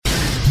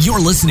You're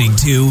listening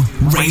to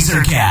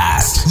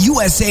Razorcast,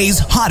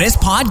 USA's hottest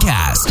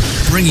podcast,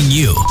 bringing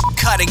you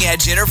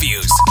cutting-edge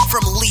interviews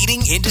from leading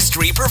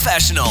industry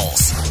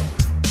professionals.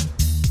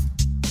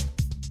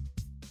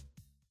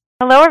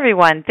 Hello,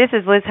 everyone. This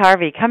is Liz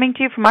Harvey coming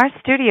to you from our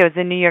studios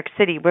in New York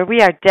City, where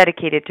we are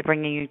dedicated to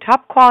bringing you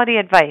top-quality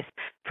advice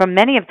from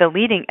many of the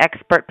leading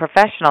expert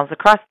professionals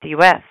across the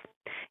U.S.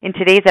 In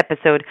today's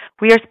episode,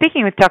 we are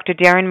speaking with Dr.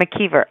 Darren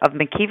McKeever of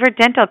McKeever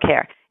Dental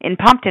Care in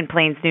Pompton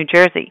Plains, New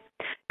Jersey.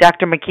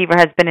 Dr. McKeever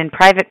has been in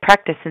private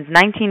practice since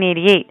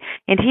 1988,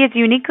 and he is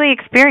uniquely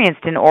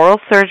experienced in oral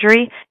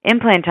surgery,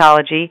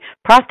 implantology,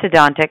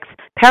 prosthodontics,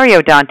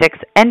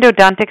 periodontics,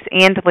 endodontics,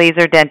 and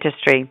laser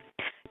dentistry.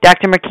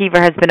 Dr.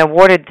 McKeever has been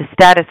awarded the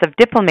status of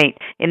diplomate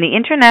in the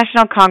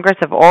International Congress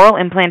of Oral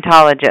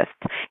Implantologists,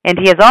 and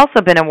he has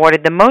also been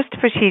awarded the most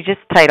prestigious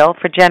title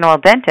for general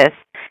dentists,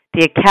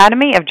 the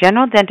Academy of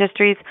General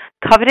Dentistry's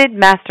coveted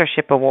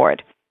Mastership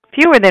Award.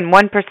 Fewer than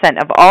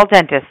 1% of all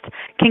dentists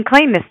can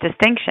claim this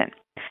distinction.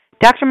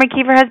 Dr.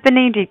 McKeever has been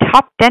named a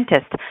top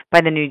dentist by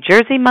the New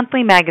Jersey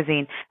Monthly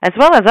Magazine, as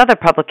well as other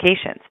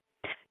publications.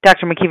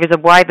 Dr. McKeever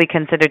is widely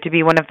considered to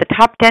be one of the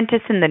top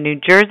dentists in the New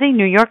Jersey,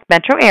 New York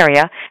metro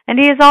area, and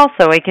he is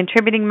also a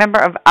contributing member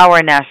of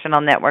our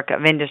national network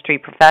of industry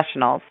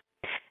professionals.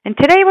 And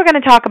today we're going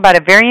to talk about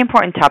a very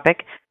important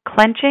topic,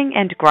 clenching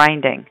and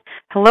grinding.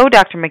 Hello,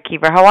 Dr.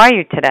 McKeever. How are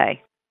you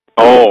today?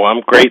 Oh,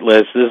 I'm great,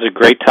 Liz. This is a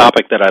great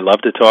topic that I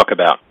love to talk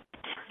about.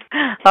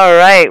 All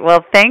right.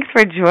 Well, thanks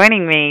for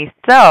joining me.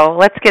 So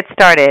let's get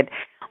started.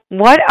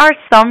 What are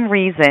some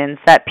reasons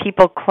that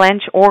people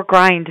clench or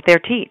grind their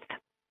teeth?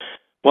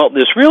 Well,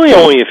 there's really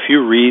only a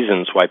few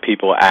reasons why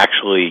people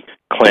actually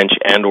clench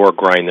and or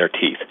grind their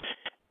teeth.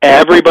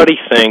 Everybody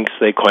thinks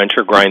they clench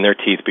or grind their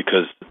teeth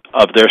because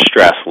of their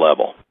stress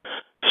level.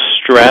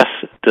 Stress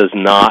does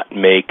not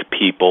make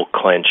people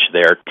clench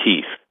their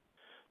teeth.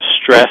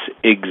 Stress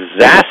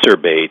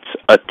exacerbates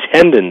a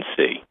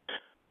tendency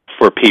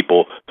for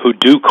people who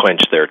do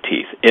clench their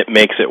teeth. It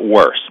makes it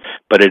worse,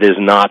 but it is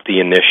not the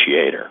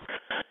initiator.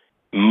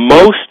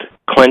 Most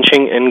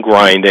clenching and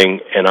grinding,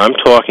 and I'm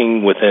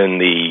talking within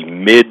the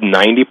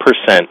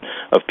mid-90%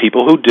 of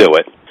people who do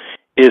it,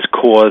 is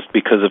caused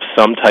because of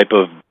some type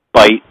of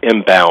bite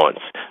imbalance.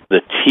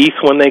 The teeth,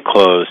 when they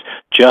close,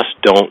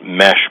 just don't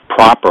mesh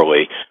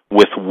properly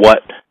with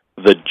what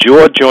the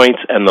jaw joints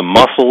and the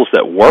muscles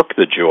that work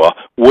the jaw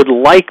would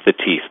like the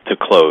teeth to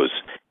close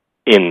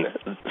in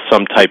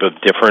some type of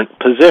different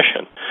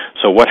position.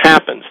 So what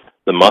happens?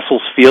 The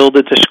muscles feel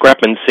the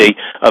discrepancy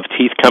of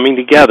teeth coming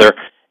together,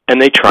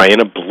 and they try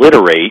and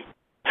obliterate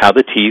how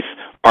the teeth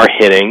are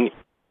hitting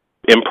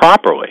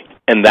improperly.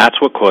 And that's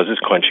what causes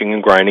clenching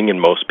and grinding in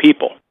most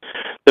people.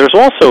 There's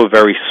also a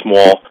very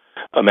small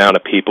amount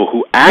of people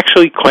who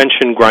actually clench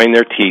and grind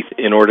their teeth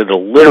in order to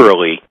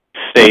literally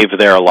save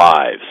their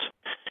lives.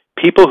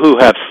 People who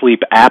have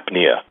sleep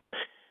apnea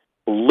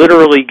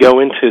literally go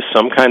into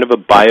some kind of a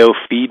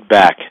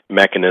biofeedback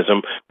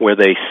mechanism where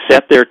they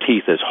set their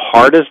teeth as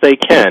hard as they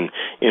can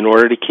in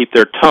order to keep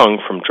their tongue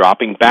from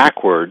dropping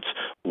backwards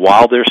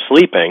while they're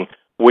sleeping,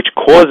 which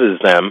causes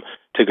them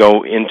to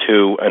go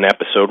into an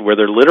episode where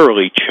they're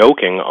literally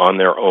choking on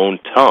their own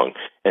tongue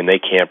and they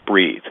can't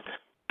breathe.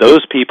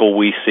 Those people,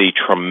 we see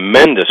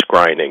tremendous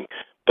grinding,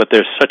 but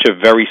there's such a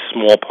very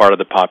small part of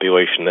the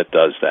population that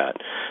does that.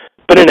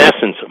 But in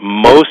essence,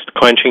 most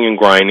clenching and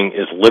grinding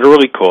is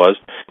literally caused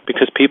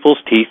because people's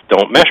teeth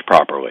don't mesh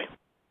properly.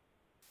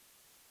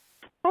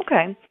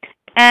 Okay.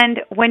 And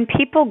when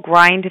people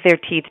grind their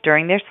teeth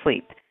during their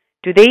sleep,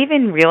 do they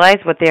even realize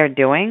what they are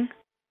doing?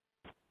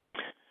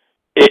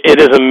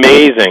 It is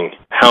amazing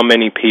how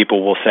many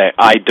people will say,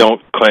 I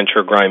don't clench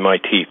or grind my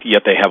teeth,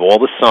 yet they have all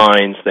the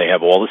signs, they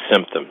have all the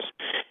symptoms.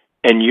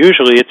 And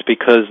usually it's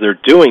because they're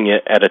doing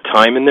it at a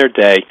time in their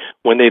day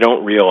when they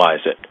don't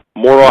realize it.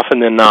 More often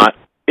than not,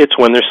 it's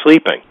when they're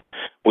sleeping.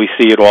 We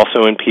see it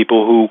also in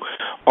people who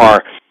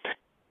are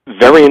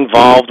very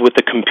involved with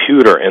the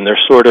computer and they're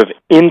sort of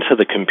into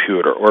the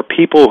computer, or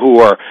people who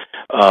are,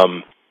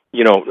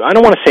 I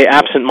don't want to say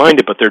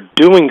absent-minded, but they're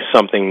doing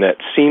something that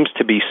seems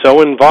to be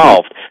so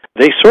involved,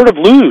 they sort of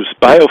lose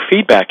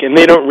biofeedback and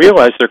they don't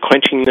realize they're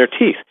clenching their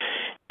teeth.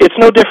 It's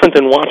no different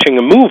than watching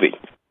a movie.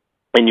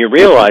 And you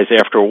realize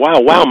after a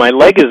while, wow, my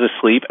leg is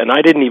asleep, and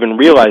I didn't even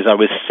realize I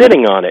was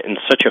sitting on it in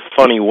such a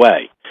funny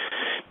way.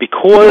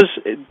 Because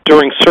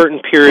during certain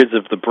periods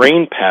of the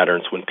brain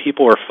patterns, when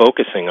people are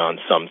focusing on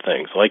some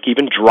things, like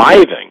even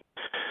driving,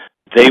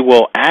 they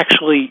will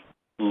actually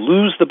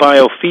lose the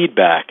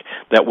biofeedback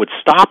that would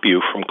stop you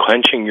from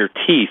clenching your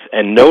teeth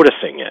and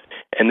noticing it,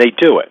 and they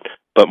do it.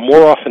 But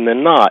more often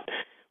than not,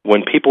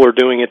 when people are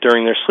doing it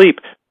during their sleep,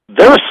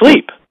 they're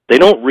asleep. They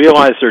don't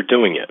realize they're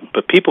doing it.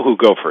 But people who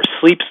go for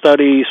sleep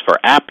studies, for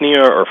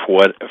apnea, or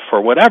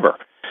for whatever,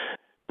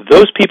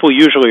 those people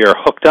usually are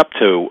hooked up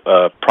to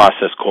a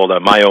process called a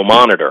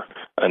myomonitor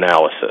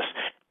analysis,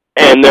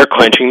 and they're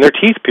clenching their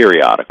teeth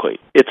periodically.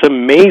 It's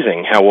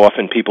amazing how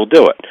often people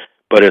do it,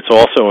 but it's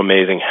also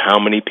amazing how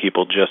many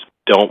people just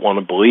don't want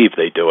to believe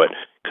they do it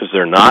because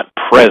they're not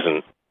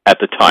present at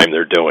the time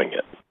they're doing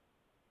it.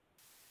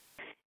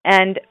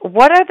 And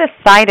what are the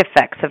side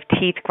effects of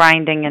teeth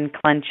grinding and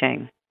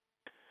clenching?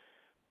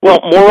 Well,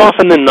 more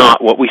often than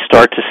not, what we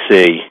start to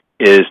see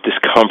is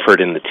discomfort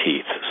in the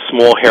teeth,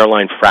 small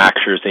hairline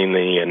fractures in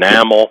the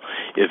enamel.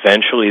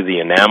 Eventually,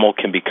 the enamel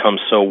can become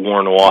so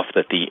worn off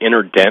that the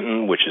inner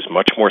dentin, which is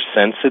much more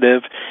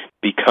sensitive,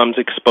 becomes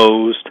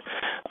exposed.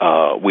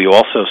 We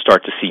also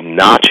start to see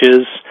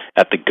notches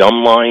at the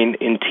gum line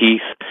in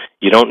teeth.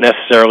 You don't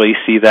necessarily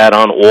see that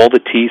on all the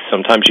teeth.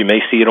 Sometimes you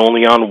may see it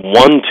only on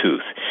one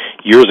tooth.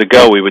 Years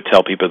ago, we would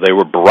tell people they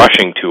were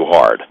brushing too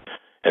hard.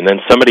 And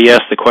then somebody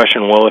asked the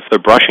question, well, if they're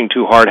brushing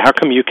too hard, how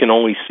come you can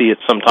only see it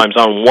sometimes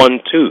on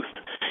one tooth?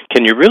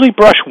 Can you really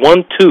brush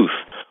one tooth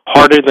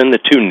harder than the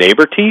two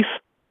neighbor teeth?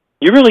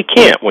 You really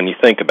can't when you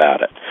think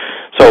about it.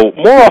 So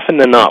more often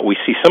than not, we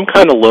see some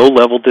kind of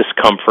low-level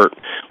discomfort.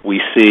 We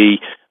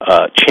see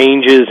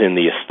changes in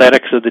the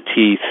aesthetics of the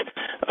teeth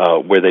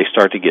where they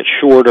start to get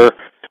shorter.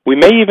 We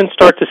may even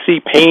start to see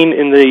pain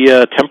in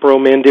the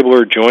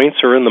temporomandibular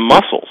joints or in the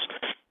muscles.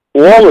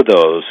 All of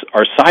those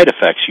are side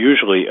effects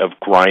usually of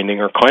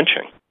grinding or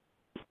clenching.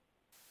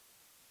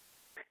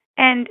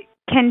 And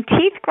can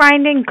teeth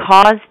grinding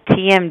cause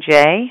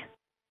TMJ?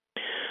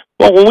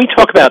 Well, when we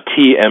talk about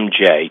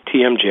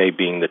TMJ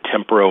being the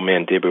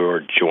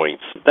temporomandibular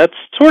joints, that's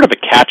sort of a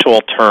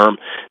catch-all term.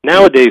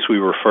 Nowadays we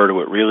refer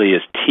to it really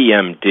as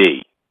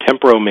TMD,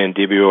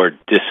 temporomandibular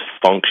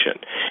dysfunction.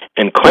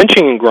 And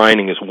clenching and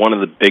grinding is one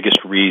of the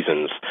biggest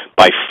reasons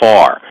by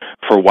far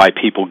for why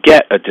people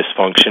get a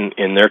dysfunction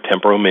in their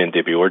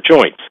temporomandibular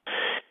joints.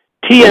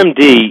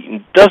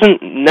 TMD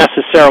doesn't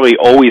necessarily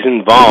always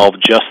involve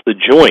just the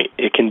joint.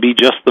 It can be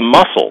just the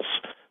muscles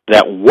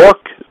that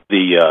work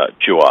the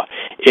jaw.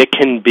 It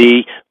can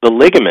be the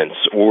ligaments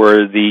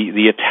or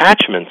the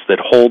attachments that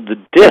hold the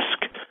disc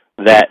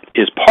that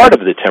is part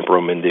of the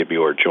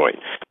temporomandibular joint.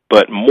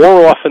 But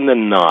more often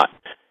than not,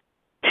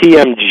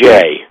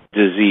 TMJ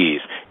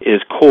disease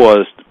is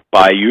caused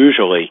by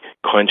usually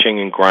clenching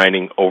and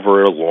grinding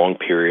over a long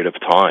period of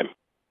time.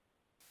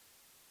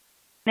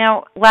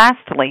 Now,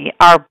 lastly,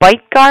 are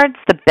bite guards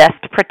the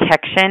best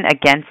protection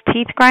against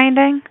teeth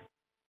grinding?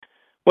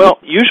 Well,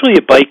 usually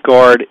a bite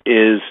guard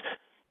is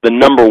the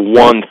number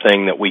one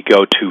thing that we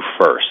go to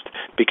first,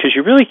 because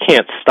you really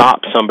can't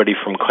stop somebody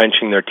from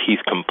clenching their teeth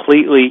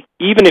completely.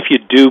 Even if you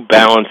do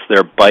balance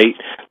their bite,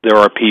 there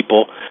are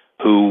people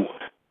who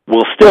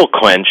will still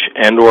clench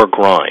and or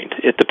grind.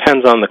 It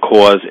depends on the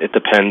cause. It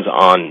depends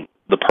on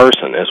the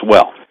person as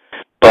well.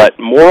 But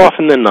more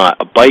often than not,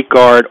 a bite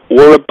guard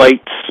or a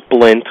bite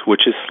splint,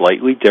 which is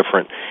slightly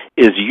different,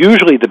 is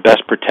usually the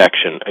best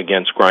protection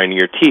against grinding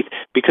your teeth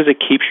because it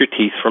keeps your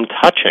teeth from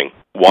touching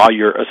while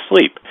you're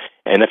asleep.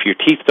 And if your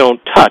teeth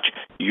don't touch,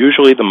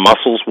 usually the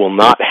muscles will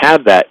not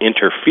have that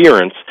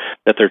interference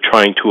that they're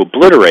trying to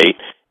obliterate,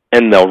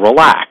 and they'll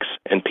relax.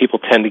 And people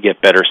tend to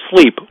get better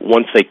sleep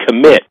once they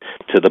commit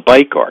to the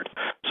bite guard.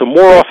 So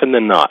more often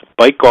than not,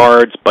 bite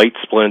guards, bite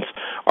splints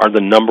are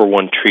the number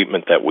one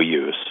treatment that we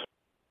use.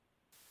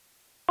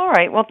 All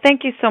right. Well,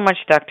 thank you so much,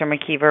 Dr.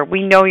 McKeever.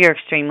 We know you're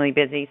extremely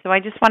busy, so I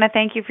just want to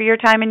thank you for your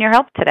time and your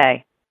help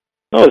today.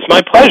 Oh, it's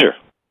my pleasure.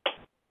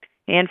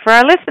 And for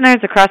our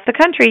listeners across the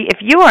country,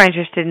 if you are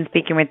interested in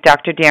speaking with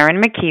Dr.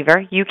 Darren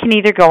McKeever, you can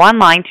either go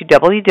online to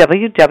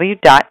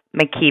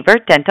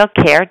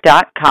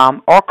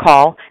www.mckeeverdentalcare.com or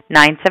call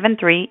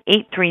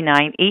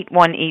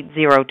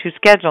 973-839-8180 to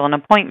schedule an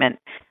appointment.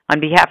 On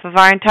behalf of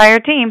our entire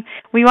team,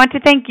 we want to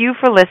thank you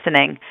for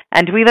listening,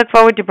 and we look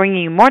forward to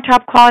bringing you more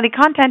top-quality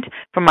content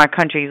from our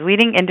country's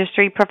leading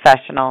industry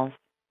professionals.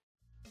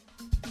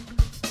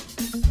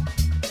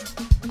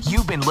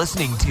 You've been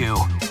listening to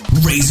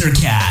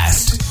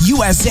RazorCast,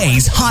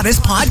 USA's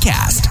hottest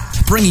podcast,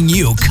 bringing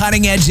you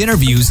cutting-edge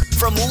interviews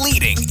from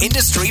leading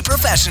industry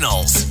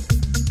professionals.